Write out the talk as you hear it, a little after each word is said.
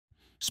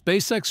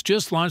SpaceX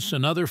just launched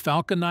another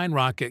Falcon 9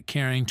 rocket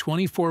carrying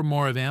 24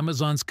 more of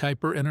Amazon's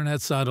Kuiper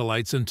internet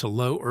satellites into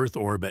low Earth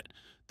orbit.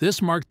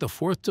 This marked the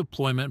fourth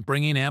deployment,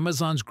 bringing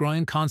Amazon's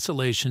growing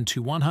constellation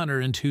to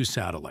 102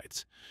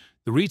 satellites.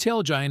 The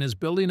retail giant is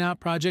building out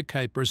Project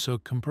Kuiper so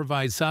it can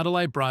provide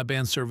satellite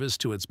broadband service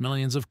to its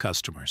millions of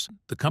customers.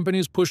 The company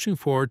is pushing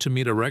forward to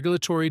meet a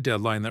regulatory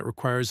deadline that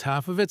requires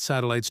half of its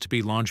satellites to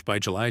be launched by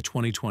July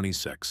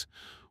 2026.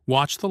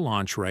 Watch the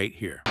launch right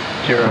here.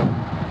 0.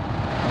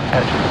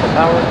 Attach full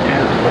power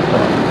and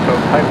liftoff. Go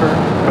Kuiper,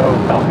 go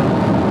Falcon.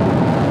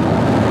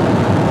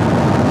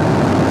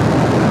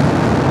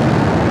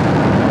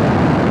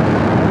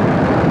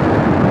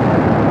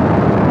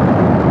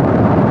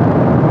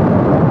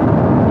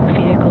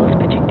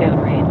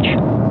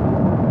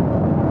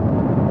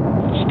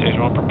 Stage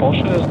 1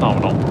 propulsion is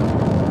nominal.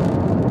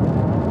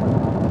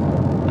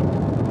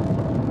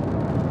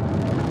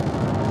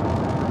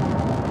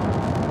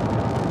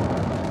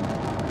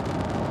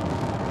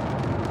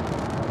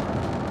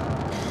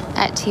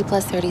 At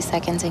T+30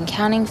 seconds and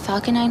counting,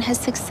 Falcon 9 has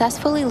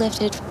successfully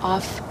lifted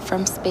off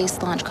from Space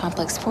Launch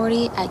Complex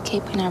 40 at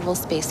Cape Canaveral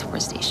Space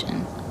Force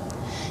Station.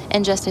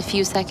 In just a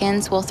few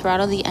seconds, we'll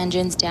throttle the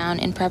engines down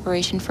in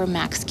preparation for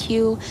max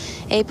Q,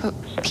 a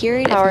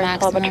period of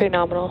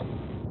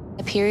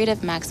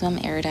maximum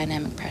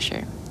aerodynamic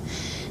pressure.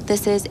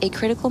 This is a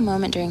critical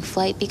moment during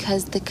flight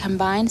because the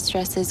combined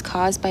stresses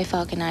caused by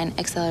Falcon 9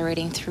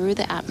 accelerating through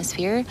the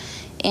atmosphere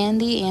and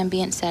the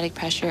ambient static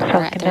pressure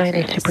are at their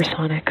greatest. Falcon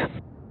 9 is supersonic.